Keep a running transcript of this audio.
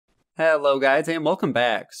Hello guys and welcome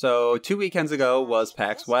back. So 2 weekends ago was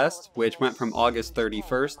PAX West, which went from August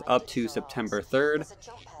 31st up to September 3rd.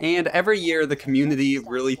 And every year the community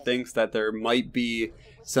really thinks that there might be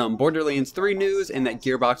some Borderlands 3 news and that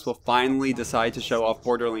Gearbox will finally decide to show off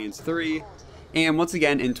Borderlands 3. And once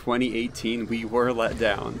again in 2018 we were let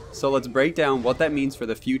down. So let's break down what that means for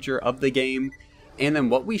the future of the game and then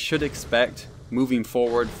what we should expect moving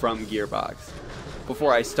forward from Gearbox.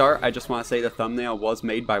 Before I start, I just want to say the thumbnail was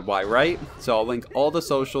made by Wright, so I'll link all the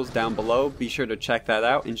socials down below. Be sure to check that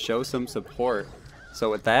out and show some support. So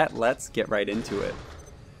with that, let's get right into it.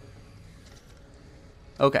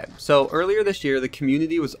 Okay, so earlier this year, the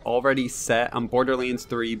community was already set on Borderlands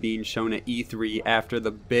 3 being shown at E3 after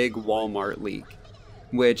the big Walmart leak,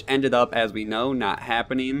 which ended up, as we know, not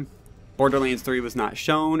happening. Borderlands 3 was not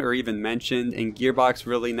shown or even mentioned, and Gearbox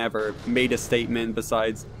really never made a statement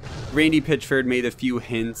besides Randy Pitchford made a few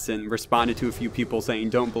hints and responded to a few people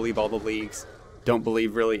saying don't believe all the leaks, don't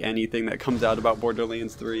believe really anything that comes out about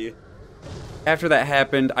Borderlands 3. After that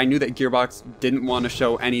happened, I knew that Gearbox didn't want to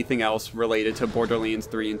show anything else related to Borderlands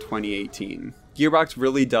 3 in 2018. Gearbox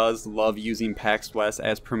really does love using PAX West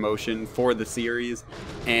as promotion for the series,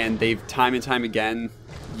 and they've time and time again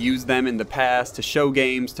used them in the past to show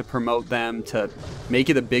games, to promote them, to make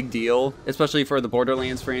it a big deal, especially for the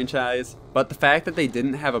Borderlands franchise. But the fact that they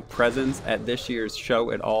didn't have a presence at this year's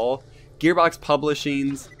show at all, Gearbox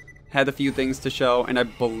Publishing's had a few things to show, and I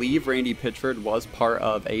believe Randy Pitchford was part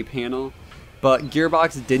of a panel. But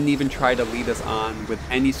Gearbox didn't even try to lead us on with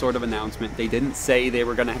any sort of announcement. They didn't say they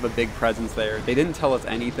were going to have a big presence there. They didn't tell us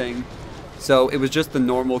anything. So it was just the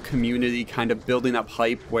normal community kind of building up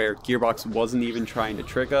hype where Gearbox wasn't even trying to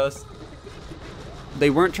trick us.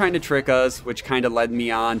 They weren't trying to trick us, which kind of led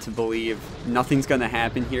me on to believe nothing's going to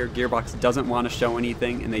happen here. Gearbox doesn't want to show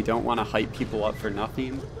anything and they don't want to hype people up for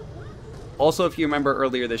nothing. Also, if you remember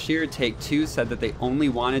earlier this year, Take-Two said that they only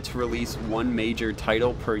wanted to release one major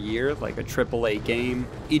title per year, like a AAA game,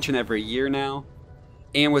 each and every year now.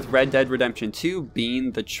 And with Red Dead Redemption 2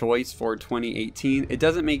 being the choice for 2018, it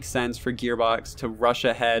doesn't make sense for Gearbox to rush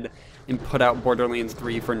ahead and put out Borderlands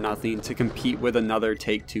 3 for nothing to compete with another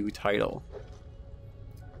Take-Two title.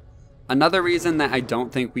 Another reason that I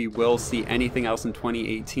don't think we will see anything else in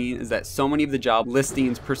 2018 is that so many of the job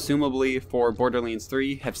listings, presumably for Borderlands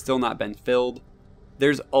 3, have still not been filled.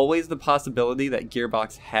 There's always the possibility that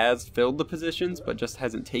Gearbox has filled the positions, but just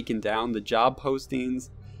hasn't taken down the job postings.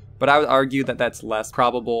 But I would argue that that's less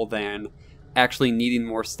probable than actually needing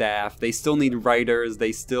more staff. They still need writers,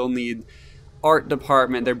 they still need art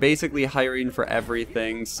department, they're basically hiring for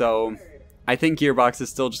everything, so I think Gearbox is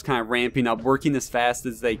still just kind of ramping up, working as fast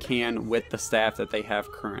as they can with the staff that they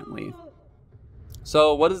have currently.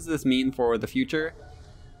 So what does this mean for the future?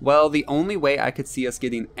 Well, the only way I could see us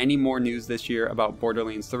getting any more news this year about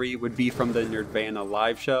Borderlands 3 would be from the Nerdvana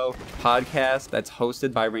live show podcast that's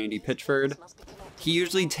hosted by Randy Pitchford. He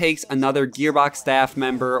usually takes another Gearbox staff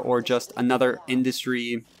member or just another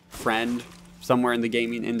industry friend somewhere in the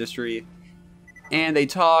gaming industry, and they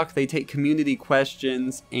talk, they take community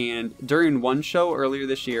questions, and during one show earlier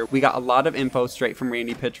this year, we got a lot of info straight from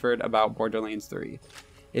Randy Pitchford about Borderlands 3.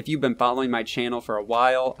 If you've been following my channel for a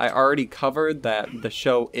while, I already covered that the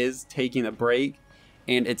show is taking a break,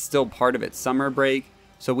 and it's still part of its summer break,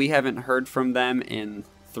 so we haven't heard from them in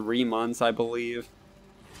 3 months, I believe.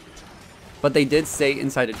 But they did say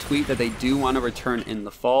inside a tweet that they do want to return in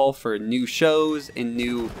the fall for new shows and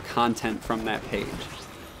new content from that page.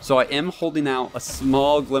 So I am holding out a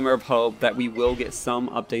small glimmer of hope that we will get some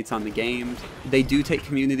updates on the games. They do take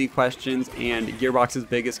community questions, and Gearbox's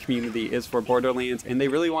biggest community is for Borderlands, and they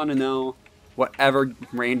really want to know whatever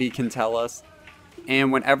Randy can tell us.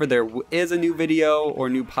 And whenever there is a new video or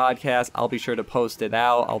new podcast, I'll be sure to post it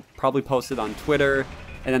out. I'll probably post it on Twitter,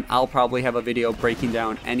 and then I'll probably have a video breaking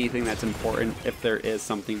down anything that's important if there is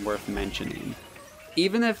something worth mentioning.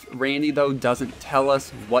 Even if Randy, though, doesn't tell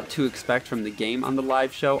us what to expect from the game on the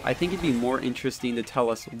live show, I think it'd be more interesting to tell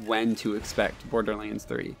us when to expect Borderlands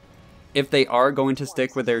 3. If they are going to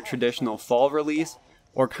stick with their traditional fall release,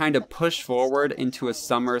 or kind of push forward into a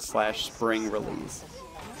summer/spring release.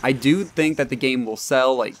 I do think that the game will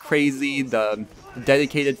sell like crazy, the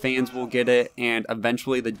dedicated fans will get it, and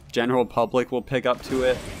eventually the general public will pick up to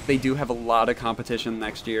it. They do have a lot of competition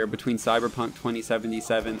next year between Cyberpunk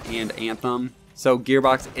 2077 and Anthem. So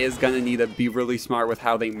Gearbox is going to need to be really smart with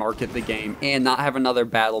how they market the game and not have another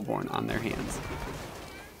Battleborn on their hands.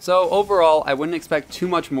 So overall, I wouldn't expect too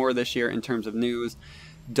much more this year in terms of news.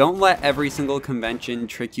 Don't let every single convention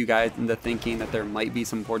trick you guys into thinking that there might be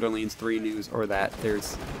some Borderlands 3 news or that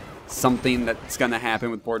there's something that's going to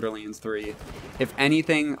happen with Borderlands 3. If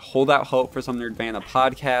anything, hold out hope for some Nerdvana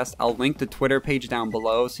Podcast. I'll link the Twitter page down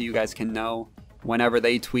below so you guys can know. Whenever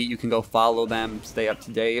they tweet, you can go follow them, stay up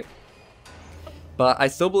to date. But I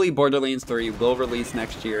still believe Borderlands 3 will release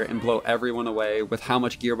next year and blow everyone away with how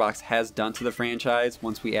much Gearbox has done to the franchise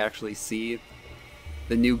once we actually see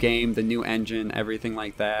the new game, the new engine, everything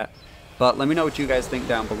like that. But let me know what you guys think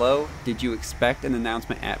down below. Did you expect an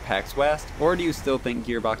announcement at PAX West, or do you still think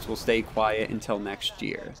Gearbox will stay quiet until next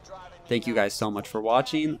year? Thank you guys so much for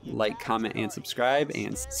watching. Like, comment, and subscribe,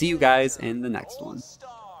 and see you guys in the next one.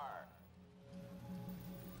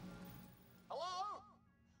 Help!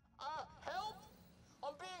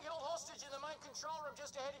 I'm being held hostage in the main control room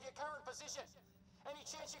just ahead of your current position. Any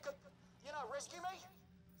chance you could, rescue me?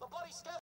 The bloody